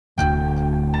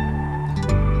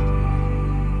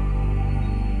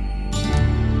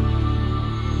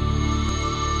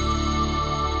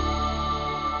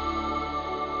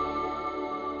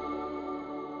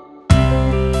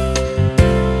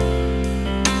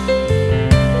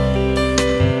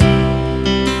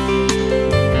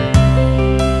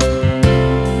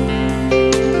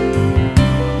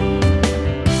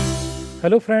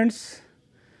Hello friends,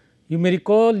 you may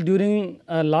recall during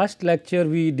last lecture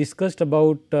we discussed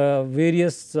about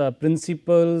various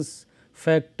principles,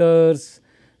 factors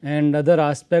and other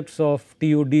aspects of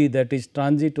TOD, that is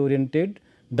transit oriented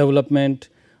development.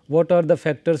 What are the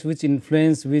factors which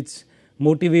influence, which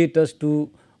motivate us to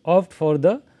opt for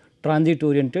the transit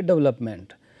oriented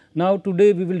development. Now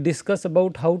today we will discuss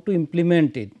about how to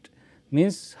implement it,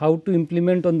 means how to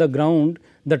implement on the ground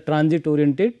the transit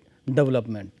oriented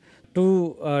development.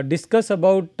 To discuss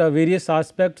about various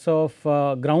aspects of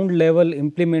ground level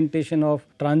implementation of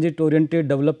transit oriented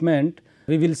development,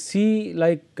 we will see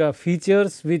like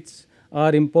features which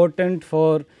are important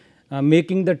for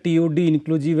making the TOD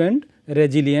inclusive and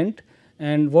resilient,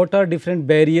 and what are different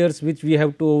barriers which we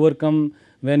have to overcome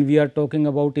when we are talking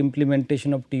about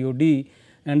implementation of TOD,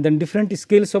 and then different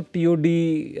scales of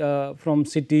TOD from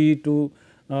city to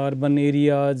urban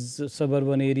areas,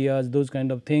 suburban areas, those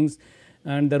kind of things,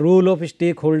 and the role of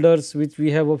stakeholders which we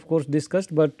have of course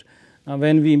discussed, but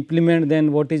when we implement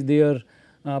then what is their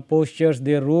postures,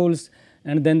 their roles,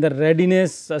 and then the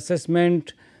readiness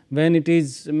assessment when it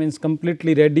is means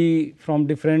completely ready from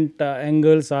different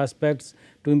angles, aspects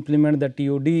to implement the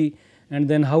TOD, and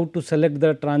then how to select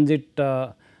the transit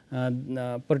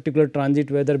particular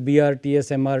transit, whether BRTS,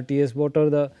 MRTS, what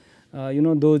are the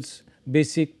those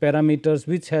basic parameters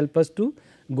which help us to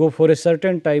go for a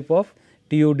certain type of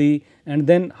TOD, and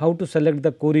then how to select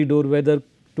the corridor, whether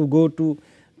to go to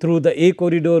through the A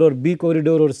corridor or B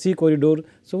corridor or C corridor.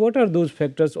 So, what are those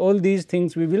factors? All these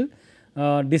things we will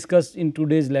discuss in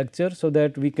today's lecture, so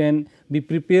that we can be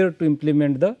prepared to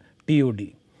implement the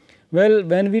TOD. Well,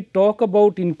 when we talk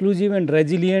about inclusive and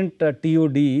resilient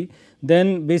TOD,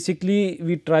 then basically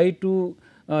we try to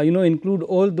include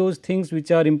all those things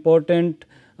which are important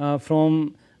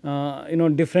from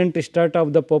different strata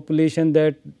of the population,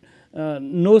 that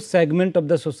no segment of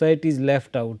the society is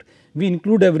left out. We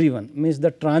include everyone, means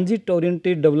the transit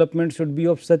oriented development should be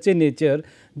of such a nature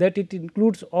that it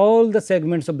includes all the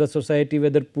segments of the society,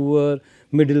 whether poor,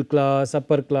 middle class,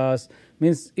 upper class,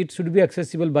 means it should be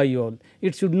accessible by all.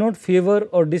 It should not favor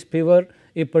or disfavor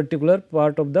a particular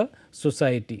part of the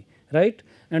society, right.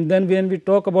 And then when we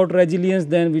talk about resilience,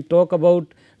 then we talk about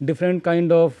different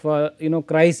kind of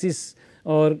crisis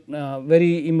or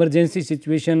very emergency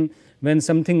situation, when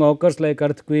something occurs like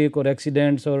earthquake or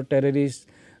accidents or terrorist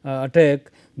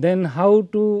attack, then how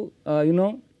to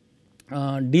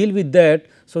deal with that,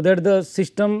 so that the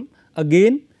system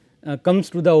again comes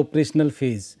to the operational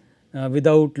phase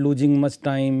without losing much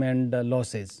time and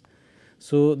losses.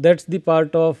 So, that is the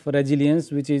part of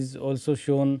resilience which is also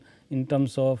shown in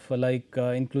terms of like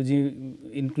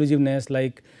inclusiveness,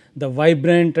 like the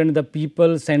vibrant and the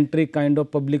people centric kind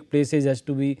of public places has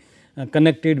to be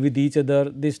connected with each other.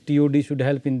 This TOD should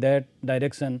help in that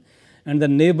direction, and the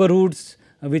neighborhoods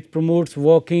which promotes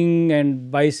walking and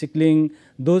bicycling,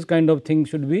 those kind of things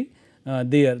should be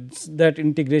there. That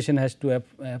integration has to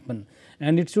happen,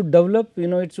 and it should develop,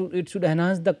 it should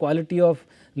enhance the quality of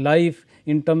life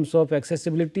in terms of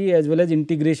accessibility as well as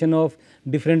integration of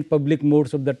different public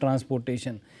modes of the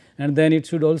transportation. And then it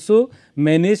should also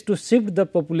manage to shift the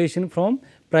population from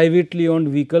privately owned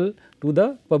vehicle to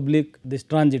the public this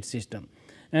transit system.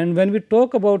 And when we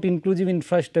talk about inclusive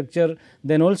infrastructure,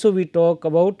 then also we talk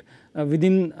about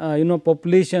within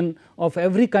population of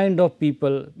every kind of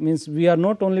people, means we are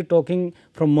not only talking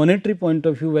from monetary point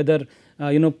of view, whether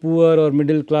poor or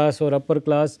middle class or upper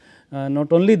class,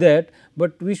 not only that,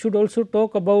 but we should also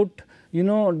talk about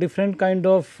different kind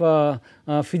of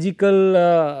physical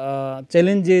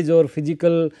challenges or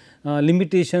physical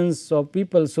limitations of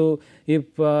people. So,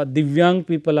 if Divyang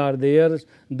people are there,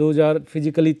 those are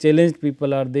physically challenged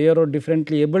people are there, or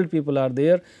differently abled people are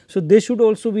there. So, they should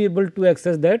also be able to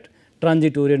access that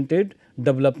transit oriented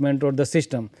development or the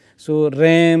system. So,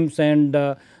 ramps and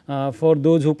for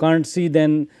those who can't see,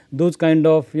 then those kind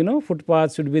of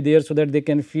footpaths should be there, so that they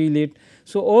can feel it.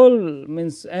 So, all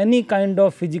means any kind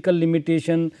of physical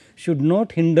limitation should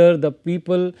not hinder the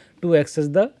people to access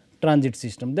the transit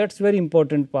system. That is very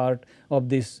important part of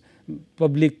this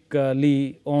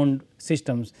publicly owned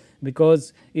systems,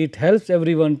 because it helps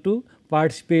everyone to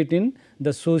participate in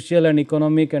the social and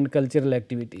economic and cultural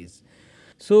activities.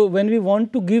 So, when we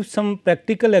want to give some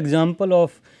practical example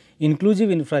of inclusive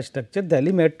infrastructure,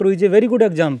 Delhi Metro is a very good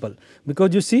example,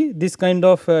 because you see this kind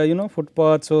of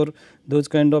footpaths or those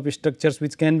kind of structures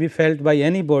which can be felt by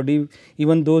anybody,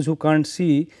 even those who can't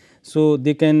see. So,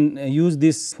 they can use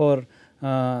this for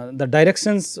the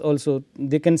directions also,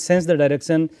 they can sense the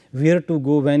direction where to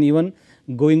go when even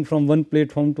going from one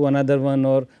platform to another one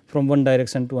or from one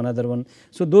direction to another one.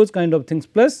 So, those kind of things,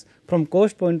 plus from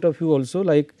cost point of view also,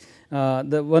 like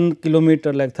the 1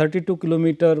 kilometer like 32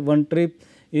 kilometer one trip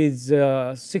is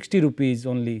 60 rupees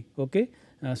only. Okay.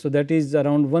 So, that is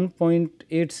around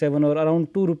 1.87 or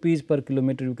around 2 rupees per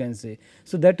kilometer you can say.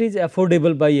 So, that is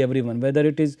affordable by everyone, whether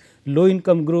it is low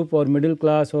income group or middle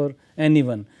class or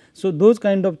anyone. So, those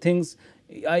kind of things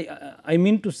I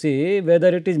mean to say,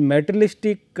 whether it is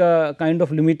materialistic kind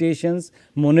of limitations,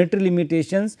 monetary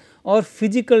limitations or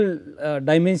physical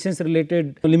dimensions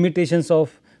related limitations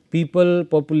of people,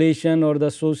 population or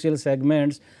the social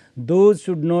segments, those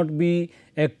should not be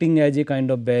acting as a kind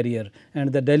of barrier.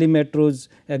 And the Delhi Metro's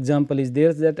example is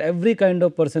there, that every kind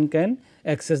of person can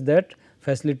access that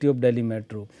facility of Delhi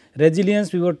Metro.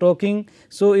 Resilience we were talking,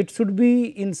 so it should be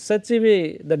in such a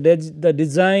way, the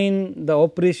design, the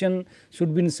operation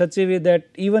should be in such a way that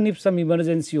even if some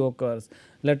emergency occurs,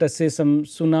 let us say some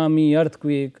tsunami,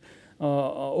 earthquake,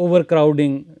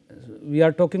 overcrowding, we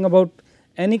are talking about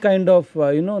any kind of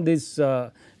this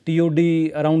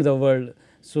TOD around the world.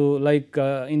 So, like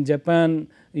in Japan,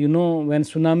 when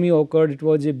tsunami occurred, it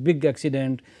was a big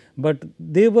accident, but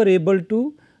they were able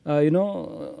to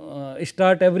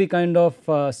start every kind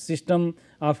of system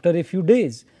after a few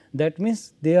days. That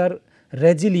means they are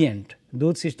resilient,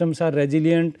 those systems are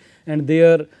resilient, and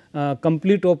their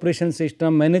complete operation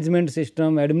system, management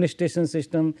system, administration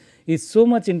system is so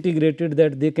much integrated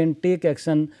that they can take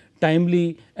action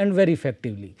timely and very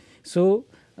effectively. So,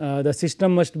 the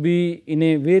system must be in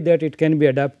a way that it can be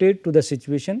adapted to the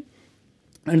situation,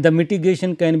 and the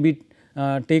mitigation can be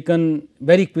taken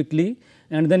very quickly,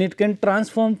 and then it can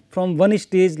transform from one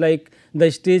stage, like the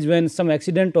stage when some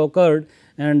accident occurred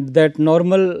and that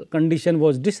normal condition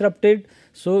was disrupted.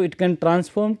 So, it can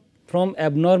transform from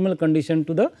abnormal condition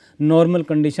to the normal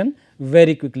condition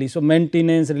very quickly. So,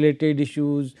 maintenance related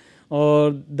issues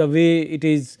or the way it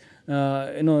is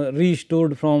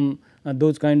restored from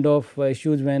those kind of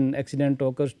issues when accident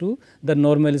occurs to the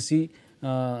normalcy,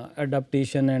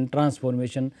 adaptation and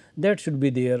transformation, that should be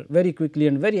there very quickly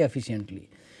and very efficiently.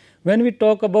 When we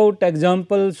talk about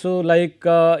examples, so like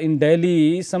in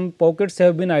Delhi, some pockets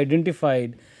have been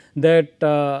identified that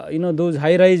those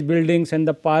high rise buildings and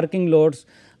the parking lots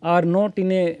are not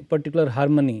in a particular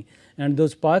harmony, and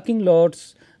those parking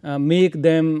lots make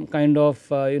them kind of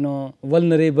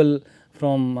vulnerable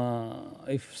from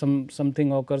if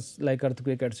something occurs like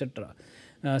earthquake, etc.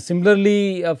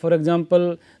 Similarly, for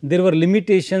example, there were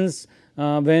limitations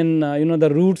when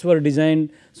the routes were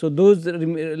designed. So, those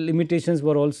limitations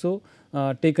were also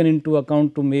taken into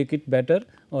account to make it better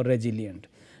or resilient.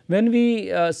 When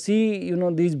we see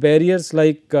these barriers,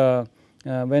 like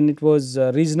when it was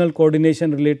regional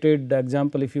coordination related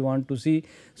example, if you want to see.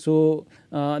 So,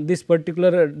 this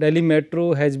particular Delhi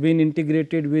Metro has been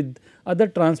integrated with other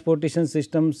transportation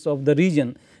systems of the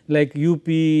region like UP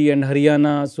and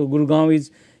Haryana. So, Gurgaon is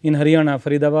in Haryana,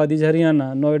 Faridabad is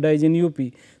Haryana, Noida is in UP.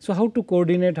 So, how to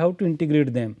coordinate, how to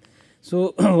integrate them.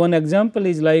 So, one example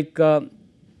is like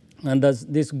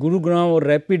this Gurugram or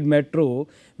rapid metro,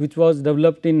 which was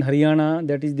developed in Haryana,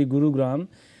 that is the Gurugram.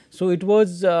 So, it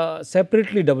was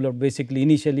separately developed basically.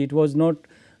 Initially it was not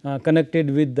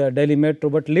connected with the Delhi Metro,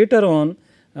 but later on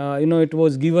it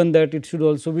was given that it should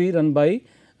also be run by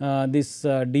this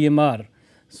DMR.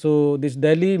 So, this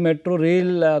Delhi Metro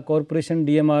Rail Corporation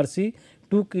DMRC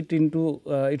took it into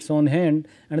its own hand,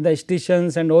 and the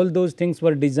stations and all those things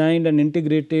were designed and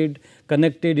integrated,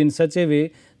 connected in such a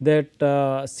way that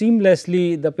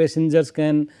seamlessly the passengers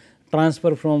can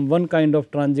transfer from one kind of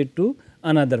transit to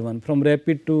another one, from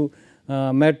rapid to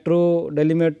metro,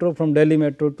 Delhi Metro, from Delhi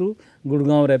Metro to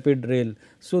Gurgaon Rapid Rail.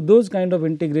 So, those kind of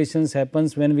integrations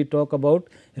happens when we talk about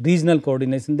regional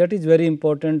coordination. That is very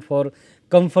important for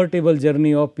comfortable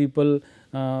journey of people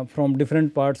from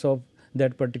different parts of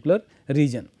that particular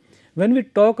region. When we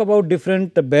talk about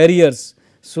different barriers,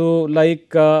 so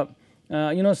like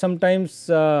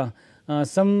sometimes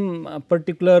some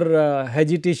particular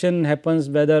hesitation happens,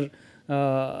 whether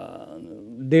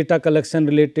data collection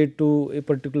related to a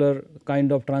particular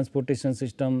kind of transportation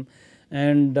system,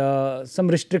 and some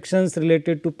restrictions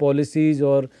related to policies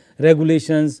or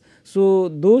regulations. So,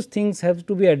 those things have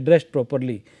to be addressed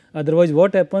properly. Otherwise,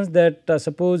 what happens that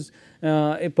suppose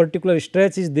a particular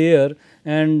stretch is there,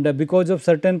 and because of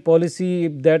certain policy,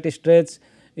 if that stretch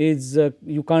is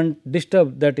you can't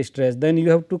disturb that stretch, then you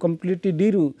have to completely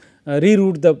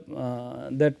reroute the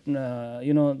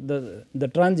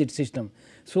transit system.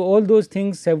 So, all those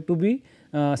things have to be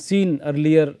seen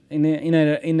earlier in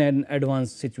an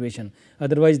advanced situation.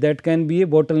 Otherwise, that can be a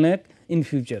bottleneck in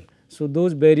future. So,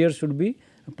 those barriers should be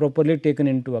properly taken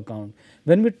into account.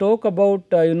 When we talk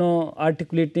about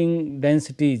articulating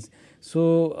densities,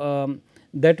 so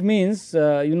that means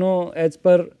as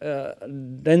per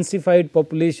densified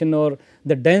population or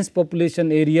the dense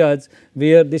population areas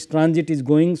where this transit is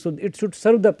going. So, it should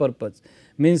serve the purpose,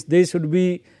 means they should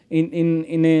be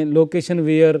in a location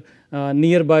where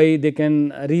nearby they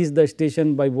can reach the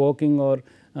station by walking or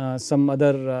some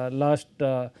other last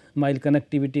mile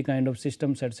connectivity kind of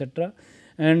systems, etc.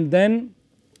 And then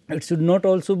it should not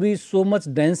also be so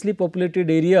much densely populated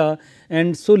area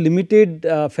and so limited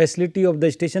facility of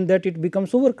the station that it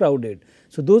becomes overcrowded.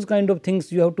 So, those kind of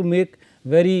things you have to make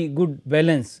very good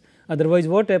balance. Otherwise,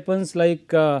 what happens,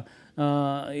 like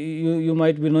you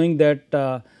might be knowing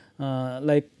that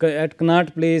like at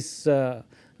Connaught Place,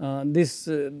 this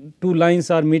two lines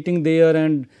are meeting there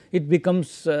and it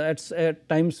becomes at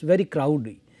times very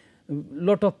crowded.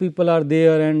 Lot of people are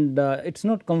there and it is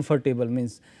not comfortable,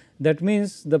 means that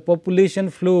means the population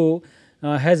flow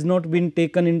has not been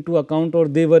taken into account, or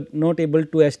they were not able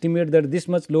to estimate that this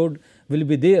much load will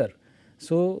be there.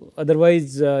 So,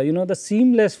 otherwise the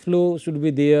seamless flow should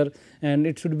be there and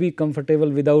it should be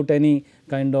comfortable without any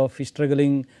kind of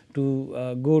struggling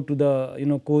to go to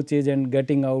the coaches and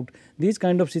getting out. This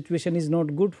kind of situation is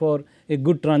not good for a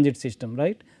good transit system,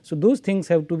 right. So, those things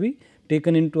have to be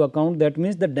taken into account. That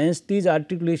means the densities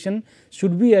articulation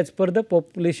should be as per the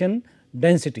population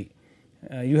density.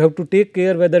 You have to take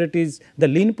care whether it is the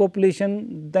lean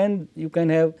population, then you can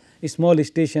have a small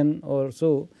station or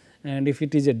so, and if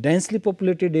it is a densely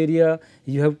populated area,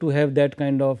 you have to have that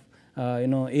kind of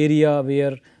area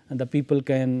where the people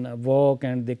can walk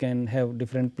and they can have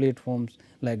different platforms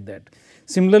like that.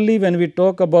 Similarly, when we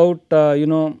talk about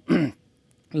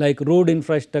like road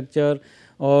infrastructure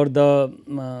or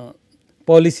the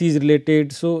policies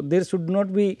related, so there should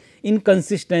not be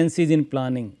inconsistencies in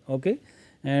planning, okay,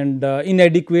 and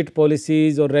inadequate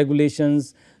policies or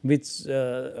regulations which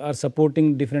are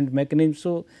supporting different mechanisms.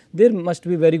 So, there must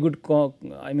be very good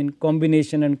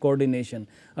combination and coordination,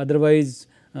 otherwise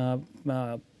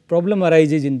problem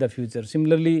arises in the future.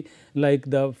 Similarly, like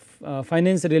the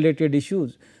finance related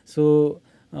issues. So,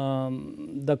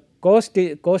 the cost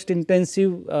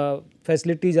intensive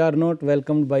facilities are not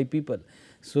welcomed by people.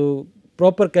 So,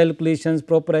 proper calculations,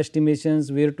 proper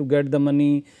estimations, where to get the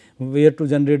money, where to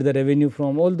generate the revenue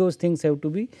from, all those things have to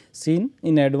be seen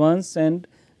in advance and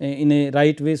in a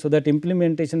right way, so that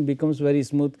implementation becomes very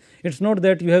smooth. It is not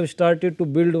that you have started to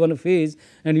build one phase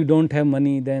and you do not have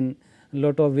money, then a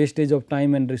lot of wastage of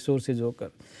time and resources occur.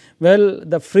 Well,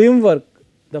 the framework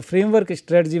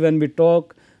strategy, when we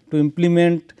talk to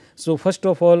implement, so first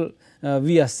of all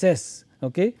we assess,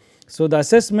 okay. So, the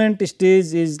assessment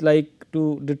stage is like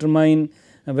to determine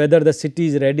whether the city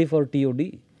is ready for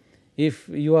TOD. If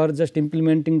you are just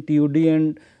implementing TOD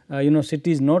and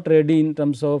city is not ready in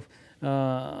terms of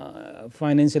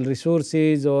financial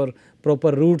resources or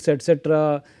proper routes,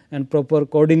 etc., and proper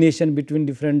coordination between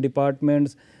different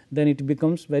departments, then it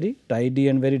becomes very tidy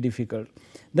and very difficult.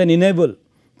 Then enable,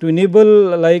 to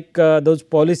enable like those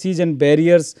policies and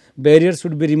barriers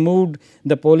should be removed.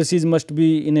 The policies must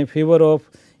be in a favor of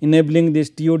enabling these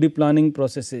TOD planning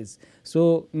processes.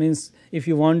 So, means if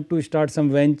you want to start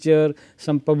some venture,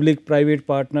 some public private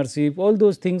partnership, all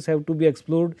those things have to be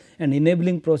explored and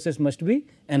enabling process must be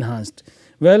enhanced.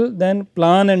 Well, then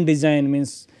plan and design,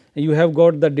 means you have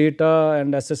got the data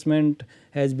and assessment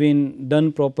has been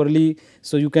done properly.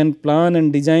 So, you can plan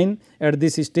and design. At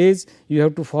this stage you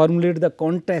have to formulate the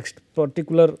context,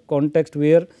 particular context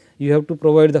where you have to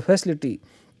provide the facility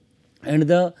and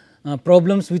the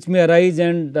problems which may arise,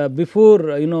 and before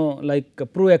like a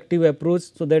proactive approach,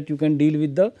 so that you can deal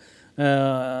with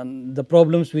the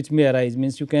problems which may arise,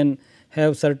 means you can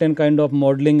have certain kind of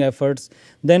modeling efforts.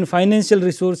 Then financial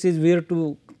resources, where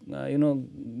to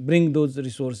bring those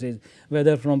resources,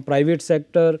 whether from private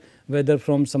sector, whether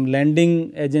from some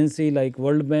lending agency like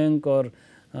World Bank or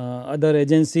other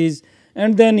agencies,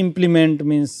 and then implement,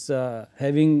 means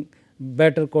having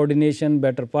better coordination,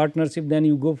 better partnership, then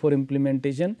you go for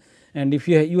implementation. And if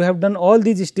you have done all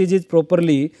these stages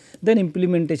properly, then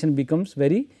implementation becomes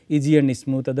very easy and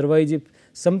smooth. Otherwise, if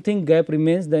something gap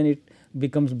remains, then it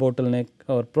becomes bottleneck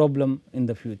or problem in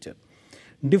the future.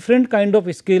 Different kind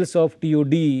of scales of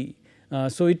TOD.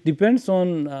 So, it depends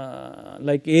on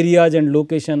like areas and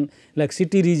location, like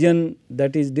city region,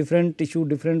 that is different issue,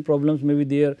 different problems may be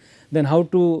there. Then how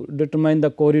to determine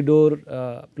the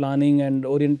corridor planning and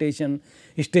orientation,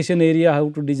 station area, how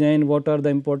to design, what are the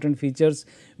important features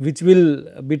which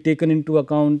will be taken into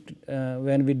account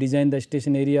when we design the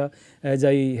station area. As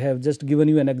I have just given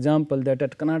you an example, that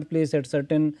at Connaught Place at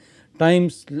certain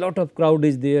times lot of crowd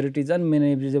is there, it is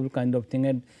unmanageable kind of thing,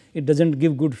 and it does not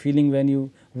give good feeling when you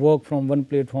walk from one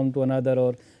platform to another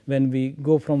or when we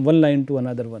go from one line to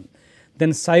another one.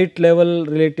 then site level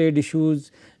related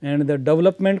issues, and the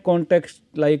development context,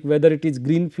 like whether it is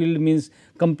greenfield means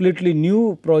completely new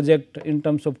project in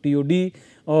terms of TOD,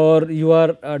 or you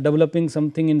are developing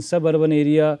something in suburban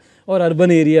area or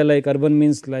urban area, like urban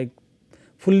means like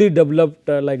fully developed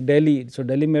like Delhi. So,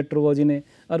 Delhi metro was in a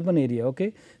urban area.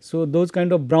 Okay. So, those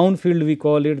kind of brownfield we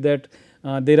call it, that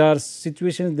there are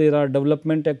situations, there are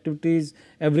development activities,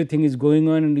 everything is going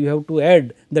on, and you have to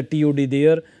add the TOD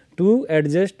there to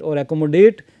adjust or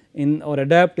accommodate in or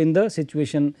adapt in the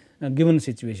situation, given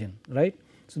situation, right.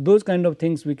 So, those kind of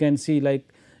things we can see, like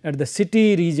at the city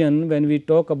region when we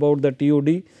talk about the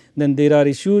TOD, then there are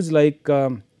issues like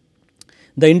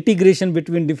the integration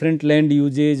between different land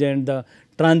usage and the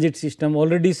transit system.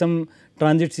 Already some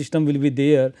transit system will be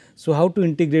there. So, how to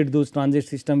integrate those transit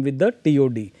system with the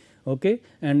TOD, okay?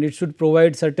 And it should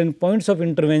provide certain points of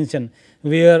intervention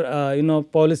where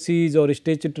policies or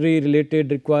statutory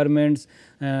related requirements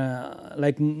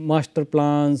like master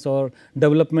plans or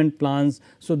development plans.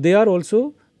 So, they are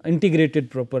also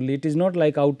integrated properly. It is not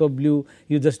like out of blue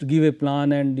you just give a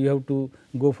plan and you have to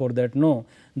go for that. No,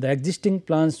 the existing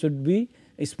plans should be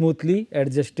smoothly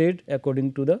adjusted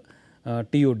according to the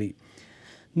TOD.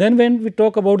 Then when we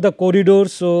talk about the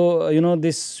corridors, so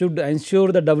this should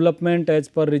ensure the development as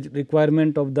per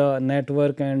requirement of the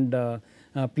network and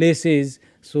places.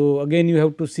 So, again you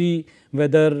have to see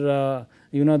whether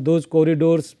those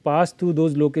corridors pass through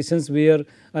those locations where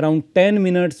around 10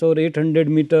 minutes or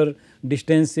 800-meter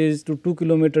distances to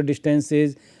 2-kilometer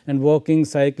distances, and walking,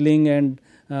 cycling, and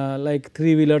like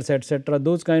 3-wheelers etc.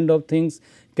 Those kind of things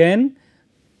can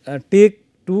take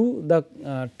to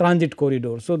the transit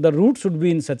corridor. So, the route should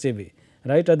be in such a way,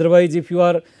 right. Otherwise, if you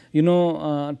are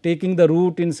taking the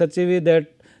route in such a way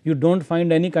that you do not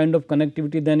find any kind of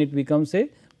connectivity, then it becomes a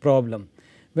problem.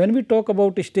 When we talk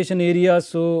about station area,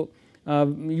 so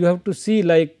you have to see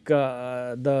like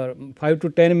the 5 to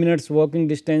 10 minutes walking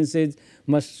distances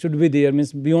should be there,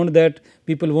 means beyond that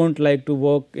people will not like to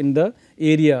walk in the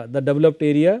area, the developed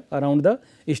area around the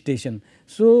station.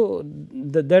 So,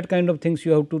 that kind of things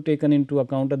you have to taken into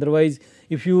account. Otherwise,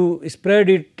 if you spread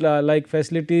it like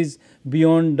facilities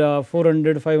beyond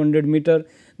 400, 500 meter,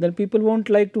 then people will not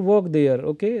like to walk there.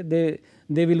 Okay,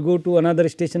 they will go to another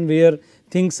station where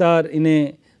things are in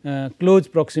a close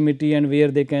proximity and where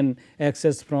they can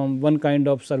access from one kind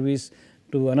of service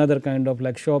to another kind of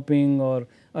like shopping or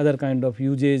other kind of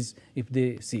uses if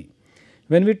they see.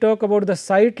 When we talk about the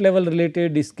site level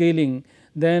related scaling,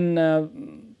 then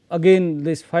again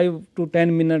this 5 to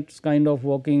 10 minutes kind of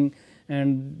walking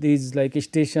and these like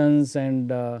stations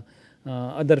and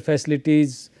other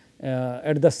facilities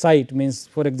at the site, means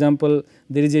for example,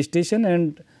 there is a station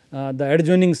and the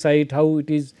adjoining site, how it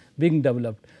is being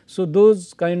developed. So,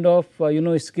 those kind of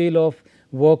scale of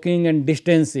walking and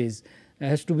distances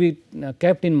has to be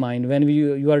kept in mind when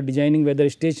you are designing whether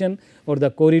station or the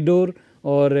corridor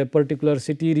or a particular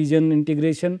city region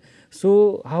integration.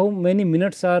 So, how many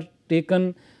minutes are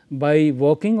taken by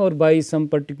walking or by some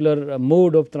particular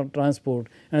mode of transport,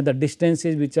 and the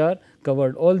distances which are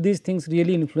covered, all these things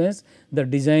really influence the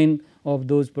design of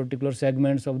those particular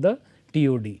segments of the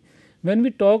TOD. When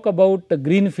we talk about the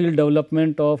greenfield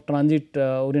development of transit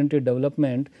oriented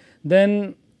development,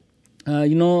 then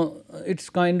it is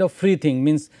kind of free thing,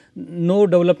 means no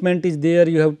development is there,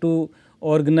 you have to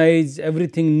organize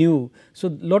everything new.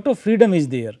 So, lot of freedom is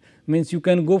there, means you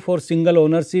can go for single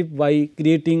ownership by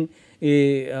creating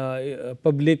a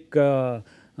public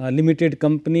limited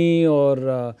company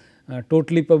or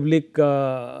totally public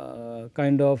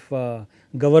kind of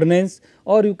governance,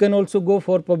 or you can also go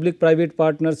for public private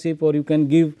partnership, or you can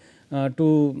give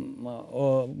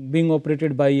to being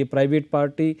operated by a private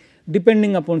party,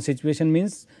 depending upon situation,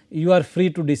 means you are free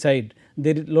to decide,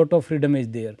 there is lot of freedom is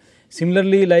there.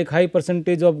 Similarly, like high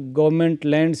percentage of government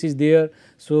lands is there,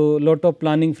 so lot of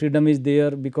planning freedom is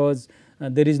there, because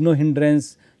there is no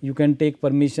hindrance, you can take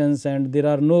permissions and there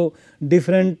are no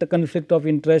different conflict of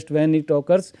interest when it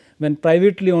occurs when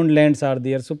privately owned lands are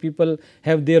there. So, people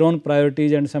have their own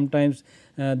priorities and sometimes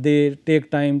they take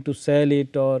time to sell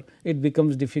it, or it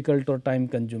becomes difficult or time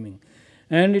consuming.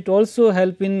 And it also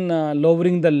help in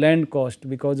lowering the land cost,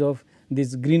 because of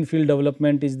this greenfield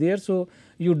development is there. So,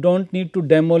 you do not need to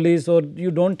demolish, or you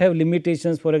do not have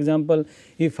limitations. For example,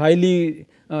 if highly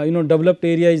developed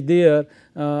area is there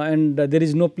and there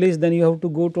is no place, then you have to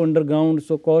go to underground.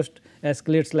 So, cost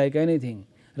escalates like anything,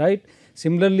 right.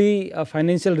 Similarly,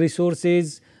 financial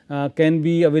resources can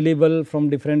be available from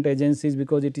different agencies,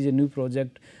 because it is a new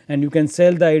project and you can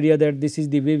sell the idea that this is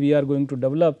the way we are going to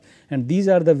develop and these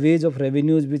are the ways of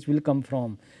revenues which will come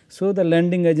from. So, the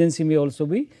lending agency may also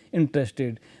be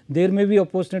interested. There may be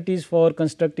opportunities for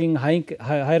constructing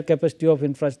higher capacity of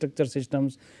infrastructure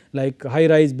systems like high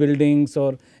rise buildings,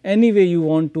 or any way you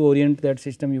want to orient that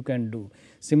system you can do.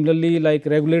 Similarly, like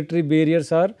regulatory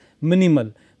barriers are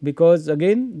minimal, because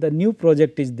again the new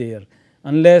project is there,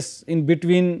 unless in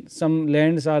between some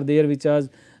lands are there which are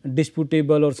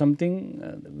disputable or something,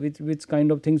 which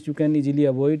kind of things you can easily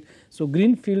avoid. So,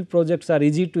 greenfield projects are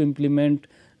easy to implement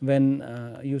when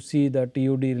you see the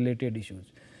TOD related issues.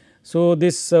 So,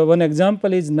 this one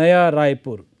example is Naya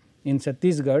Raipur in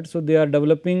Chhattisgarh. So, they are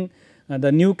developing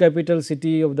the new capital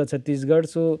city of the Chhattisgarh.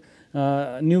 So,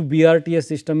 new BRTS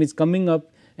system is coming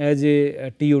up as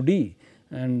a TOD,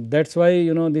 and that is why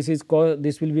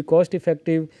this will be cost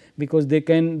effective, because they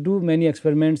can do many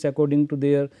experiments according to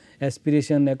their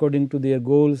aspiration, according to their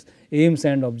goals, aims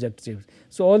and objectives.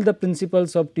 So, all the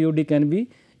principles of TOD can be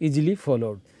easily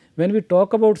followed. When we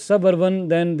talk about suburban,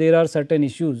 then there are certain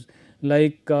issues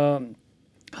like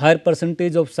higher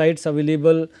percentage of sites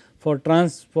available for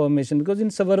transformation, because in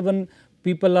suburban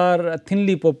people are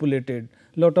thinly populated,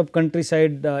 lot of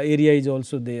countryside area is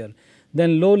also there.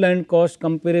 Then low land cost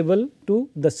comparable to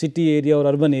the city area or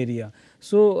urban area.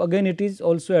 So, again it is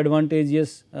also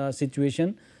advantageous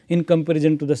situation in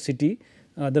comparison to the city.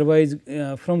 Otherwise,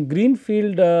 from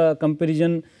greenfield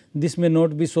comparison, this may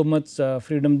not be so much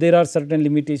freedom. There are certain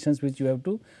limitations which you have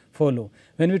to follow.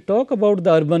 When we talk about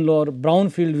the urban or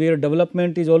brownfield, where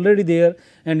development is already there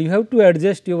and you have to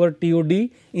adjust your TOD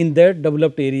in that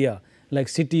developed area like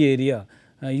city area.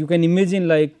 You can imagine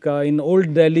like in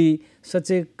old Delhi,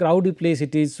 such a crowded place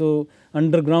it is. So,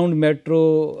 underground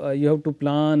metro you have to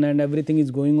plan, and everything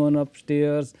is going on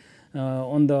upstairs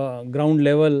on the ground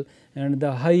level, and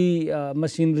the high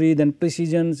machinery, then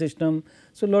precision system.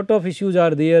 So, lot of issues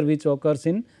are there which occurs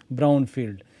in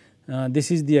brownfield. This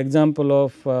is the example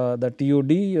of the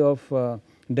TOD of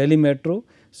Delhi metro.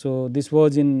 So, this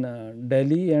was in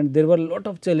Delhi, and there were a lot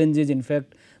of challenges in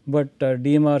fact, but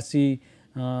DMRC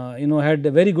had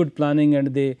a very good planning,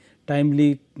 and they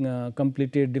timely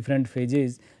completed different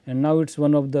phases, and now it is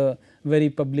one of the very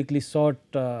publicly sought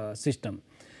system.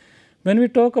 When we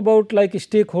talk about like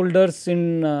stakeholders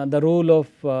in the role of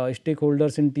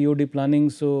stakeholders in TOD planning,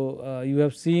 so you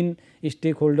have seen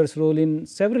stakeholders role in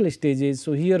several stages.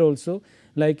 So, here also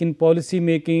like in policy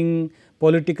making,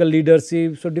 political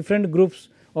leadership, so different groups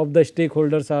of the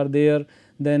stakeholders are there.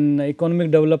 Then economic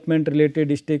development related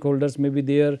stakeholders may be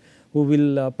there, who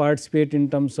will participate in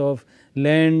terms of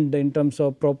land, in terms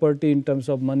of property, in terms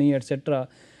of money, etc.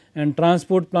 And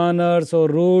transport planners or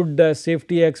road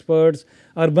safety experts,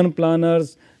 urban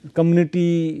planners,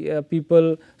 community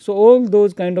people. So, all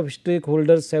those kind of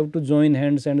stakeholders have to join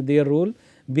hands, and their role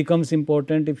becomes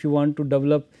important if you want to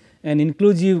develop an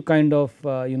inclusive kind of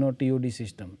TOD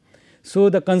system. So,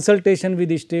 the consultation with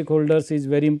the stakeholders is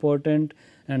very important,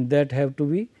 and that have to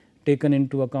be taken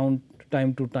into account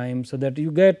time to time, so that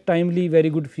you get timely very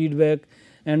good feedback,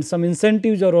 and some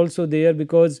incentives are also there,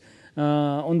 because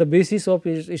on the basis of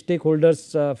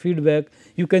stakeholders feedback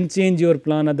you can change your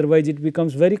plan, otherwise it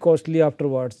becomes very costly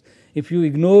afterwards. If you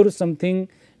ignore something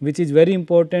which is very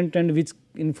important and which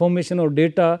information or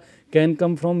data can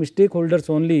come from stakeholders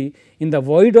only, in the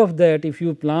void of that if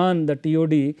you plan the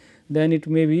TOD, then it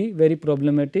may be very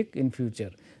problematic in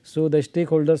future. So, the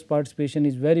stakeholders participation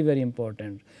is very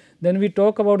important. Then we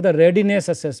talk about the readiness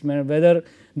assessment, whether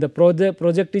the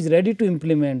project is ready to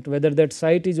implement, whether that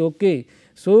site is okay.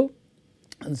 So,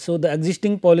 the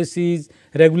existing policies,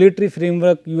 regulatory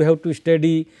framework you have to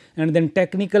study, and then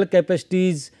technical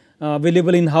capacities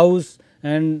available in house,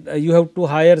 and you have to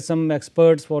hire some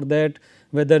experts for that,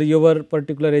 whether your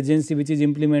particular agency which is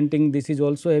implementing this is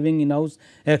also having in house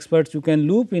experts, you can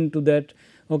loop into that.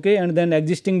 Okay. And then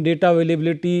existing data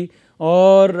availability,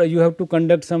 or you have to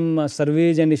conduct some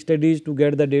surveys and studies to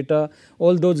get the data,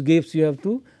 all those gaps you have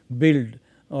to build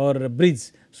or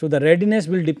bridge. So, the readiness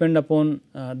will depend upon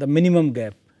the minimum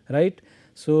gap, right.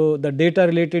 So, the data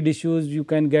related issues you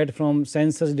can get from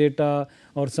census data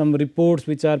or some reports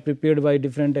which are prepared by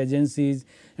different agencies,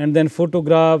 and then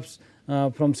photographs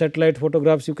from satellite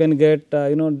photographs you can get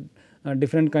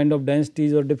different kind of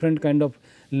densities or different kind of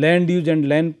land use, and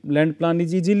land plan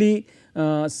is easily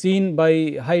seen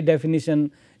by high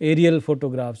definition aerial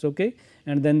photographs. Okay.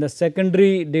 And then the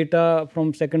secondary data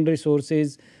from secondary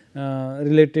sources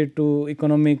related to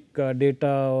economic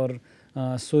data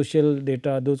or social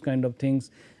data, those kind of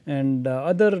things, and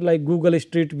other like Google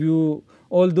Street View,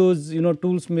 all those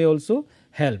tools may also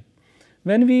help.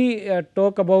 When we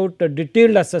talk about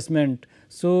detailed assessment,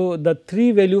 so the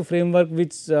 3 value framework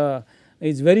which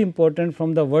is very important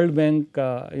from the World Bank,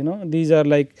 these are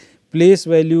like place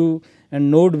value, and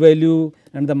node value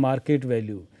and the market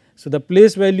value. So, the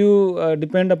place value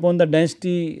depend upon the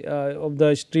density of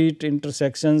the street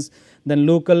intersections, then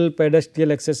local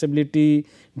pedestrian accessibility,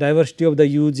 diversity of the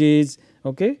usage,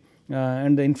 okay,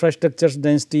 and the infrastructure's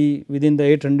density within the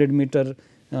 800 meter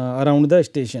around the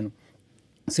station.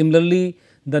 Similarly,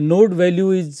 the node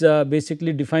value is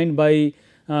basically defined by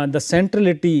the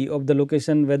centrality of the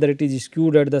location, whether it is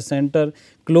skewed at the center,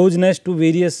 closeness to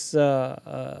various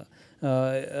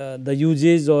the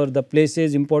uses or the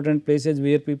places, important places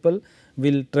where people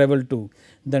will travel to.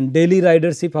 Then daily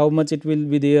ridership, how much it will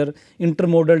be there,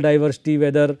 intermodal diversity,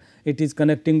 whether it is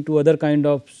connecting to other kind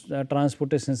of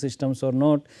transportation systems or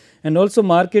not, and also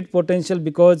market potential,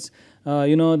 because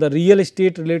the real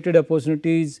estate related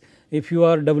opportunities, if you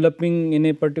are developing in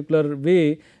a particular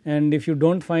way and if you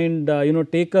do not find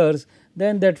takers,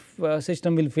 then that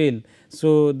system will fail.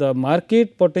 So, the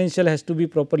market potential has to be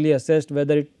properly assessed,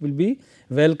 whether it will be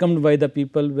welcomed by the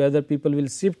people, whether people will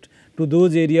shift to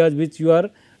those areas which you are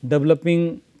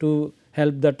developing to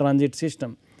help the transit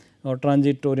system or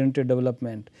transit oriented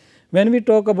development. When we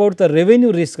talk about the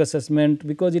revenue risk assessment,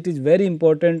 because it is very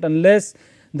important, unless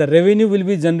the revenue will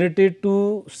be generated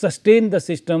to sustain the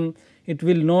system, it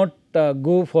will not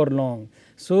go for long.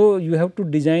 So, you have to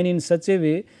design in such a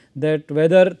way that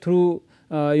whether through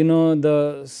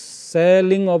the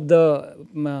selling of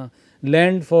the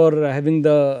land for having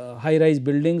the high rise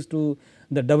buildings to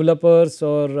the developers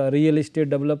or real estate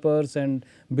developers and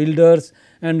builders,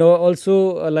 and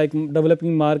also like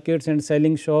developing markets and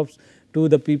selling shops to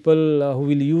the people who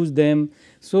will use them.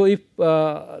 So, if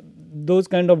those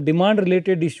kind of demand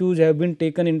related issues have been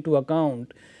taken into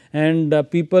account and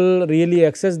people really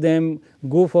access them,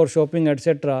 go for shopping,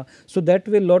 etc. So, that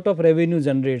way lot of revenue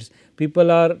generates. People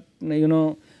are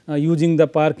using the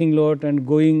parking lot and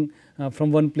going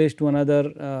from one place to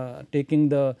another, taking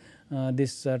the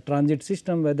this transit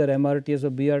system, whether MRTs or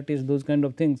BRTs, those kind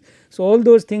of things. So, all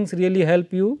those things really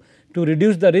help you to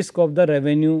reduce the risk of the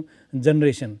revenue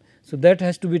generation. So, that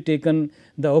has to be taken,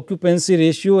 the occupancy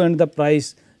ratio and the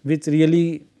price, which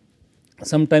really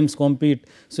sometimes compete.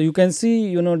 So, you can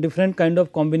see different kind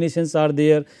of combinations are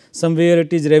there. Somewhere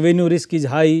it is revenue risk is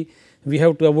high, we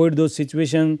have to avoid those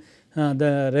situations.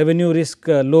 The revenue risk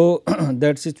low,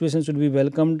 that situation should be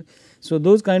welcomed. So,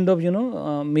 those kind of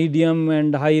medium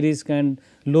and high risk and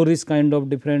low risk kind of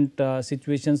different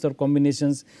situations or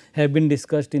combinations have been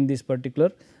discussed in this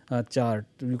particular chart,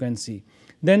 you can see.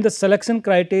 Then the selection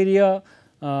criteria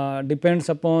depends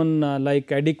upon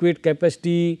like adequate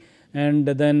capacity, and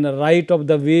then right of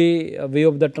the way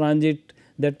of the transit,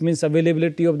 that means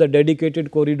availability of the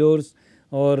dedicated corridors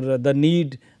or the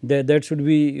need that should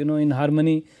be in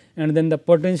harmony, and then the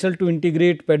potential to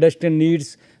integrate pedestrian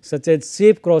needs such as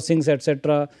safe crossings,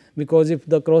 etc. Because if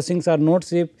the crossings are not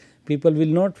safe, people will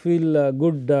not feel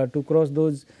good to cross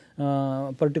those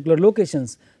particular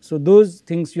locations. So, those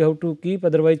things you have to keep,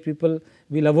 otherwise people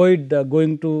will avoid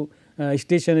going to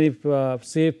station if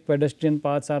safe pedestrian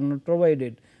paths are not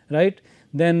provided, right.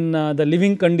 Then the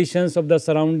living conditions of the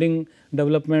surrounding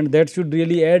development, that should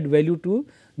really add value to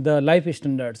the life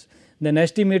standards. Then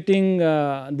estimating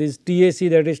this TAC,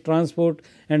 that is transport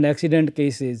and accident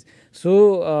cases.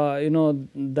 So,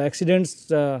 the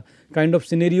accidents kind of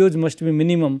scenarios must be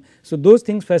minimum. So, those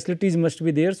things facilities must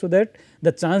be there, so that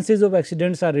the chances of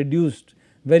accidents are reduced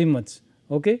very much.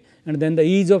 Okay. And then the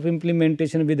ease of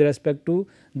implementation with respect to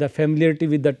the familiarity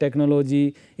with the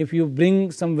technology. If you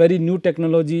bring some very new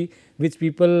technology which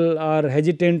people are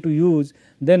hesitant to use,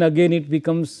 then again it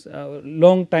becomes a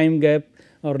long time gap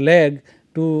or lag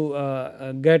to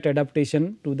get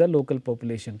adaptation to the local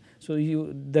population. So,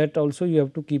 that also you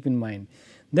have to keep in mind.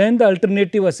 Then the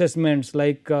alternative assessments,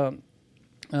 like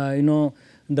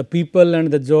the people and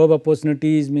the job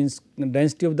opportunities, means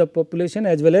density of the population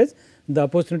as well as the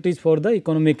opportunities for the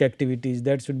economic activities,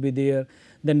 that should be there.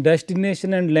 Then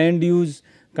destination and land use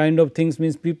kind of things,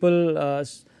 means people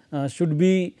should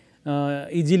be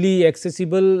easily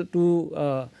accessible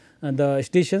to the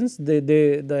stations,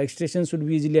 the stations should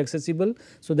be easily accessible,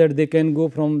 so that they can go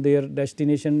from their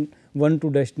destination 1 to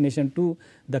destination 2.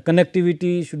 The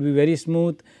connectivity should be very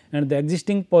smooth, and the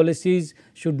existing policies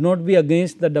should not be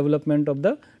against the development of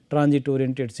the transit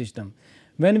oriented system.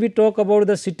 When we talk about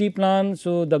the city plan,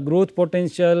 so the growth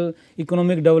potential,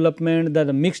 economic development,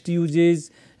 the mixed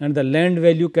uses and the land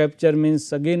value capture,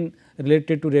 means again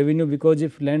related to revenue, because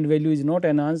if land value is not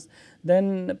enhanced,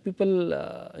 then people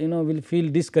will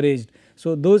feel discouraged.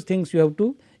 So, those things you have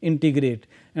to integrate.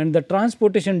 And the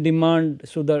transportation demand,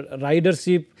 so the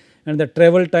ridership and the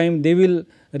travel time, they will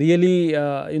really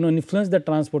influence the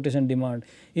transportation demand.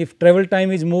 If travel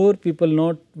time is more, people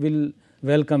not will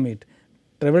welcome it.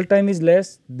 travel time is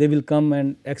less, they will come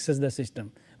and access the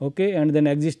system, okay. And then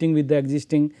existing with the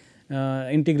existing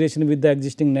integration with the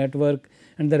existing network,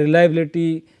 and the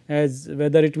reliability as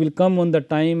whether it will come on the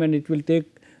time and it will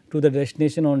take to the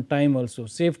destination on time also.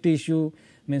 Safety issue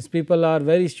means people are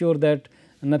very sure that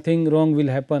nothing wrong will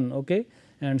happen, okay,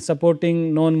 and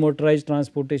supporting non motorized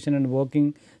transportation and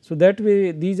walking. So, that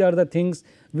way these are the things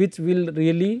which will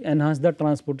really enhance the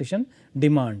transportation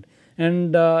demand.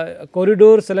 And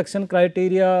corridor selection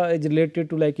criteria is related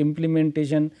to like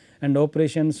implementation and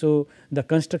operation. So, the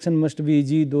construction must be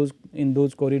easy those in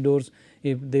those corridors.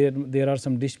 If there are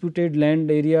some disputed land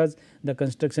areas, the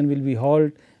construction will be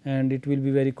halt and it will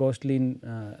be very costly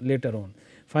in later on.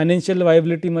 Financial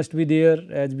viability must be there,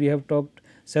 as we have talked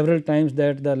several times,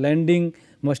 that the lending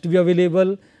must be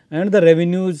available and the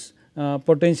revenues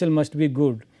potential must be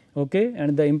good, okay,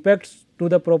 and the impacts to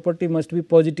the property must be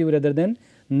positive rather than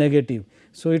negative.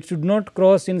 So, it should not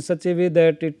cross in such a way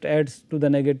that it adds to the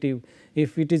negative.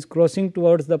 If it is crossing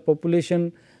towards the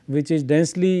population which is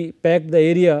densely packed the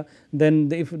area, then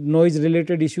if noise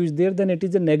related issue is there, then it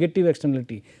is a negative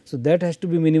externality. So, that has to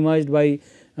be minimized by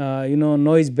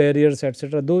noise barriers,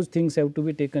 etc. Those things have to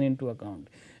be taken into account.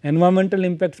 Environmental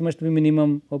impacts must be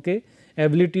minimum, okay.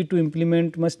 Ability to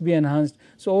implement must be enhanced.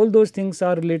 So, all those things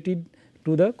are related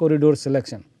to the corridor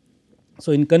selection.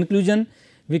 So, in conclusion,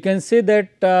 we can say that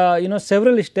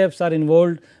several steps are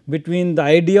involved between the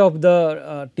idea of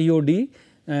the TOD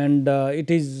and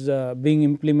it is being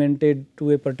implemented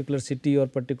to a particular city or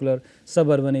particular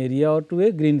suburban area or to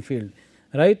a green field,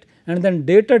 right. And then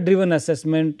data driven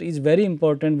assessment is very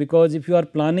important, because if you are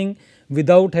planning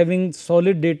without having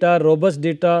solid data, robust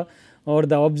data or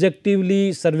the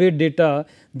objectively surveyed data,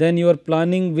 then your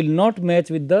planning will not match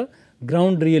with the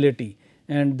ground reality,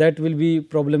 and that will be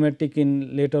problematic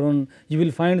in later on. You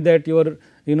will find that your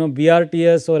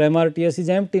BRTS or MRTS is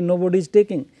empty, nobody is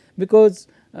taking, because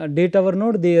data were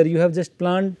not there, you have just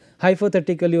planned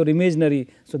hypothetically or imaginary.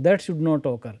 So, that should not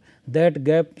occur, that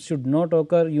gap should not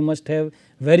occur. You must have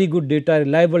very good data,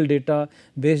 reliable data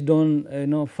based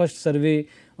on first survey,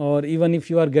 or even if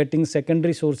you are getting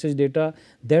secondary sources data,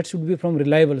 that should be from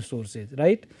reliable sources,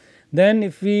 right. Then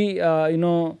if we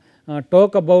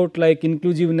talk about like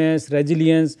inclusiveness,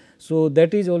 resilience, so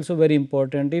that is also very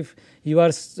important. If you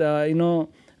are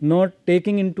not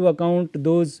taking into account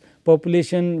those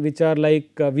population which are like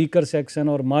weaker section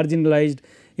or marginalized,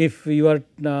 if you are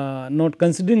not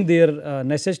considering their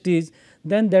necessities,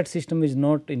 then that system is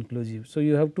not inclusive. So,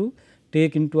 you have to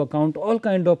take into account all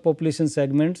kind of population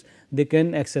segments, they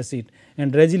can access it.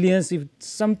 And resilience, if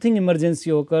something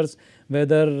emergency occurs,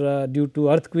 whether due to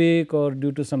earthquake or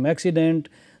due to some accident,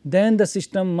 then the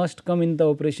system must come in the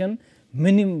operation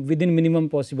within minimum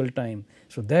possible time.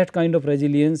 So, that kind of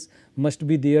resilience must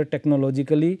be there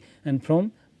technologically and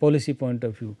from policy point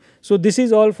of view. So, this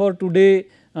is all for today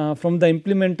from the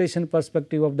implementation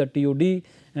perspective of the TOD,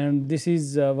 and this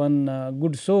is one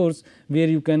good source where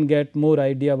you can get more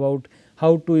idea about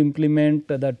how to implement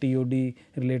the TOD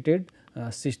related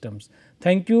systems.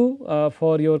 Thank you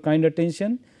for your kind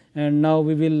attention, and now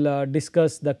we will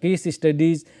discuss the case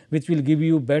studies which will give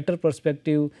you better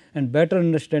perspective and better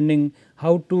understanding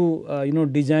how to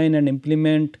design and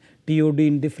implement TOD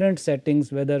in different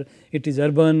settings, whether it is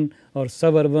urban or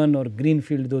suburban or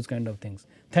greenfield, those kind of things.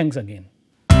 Thanks again.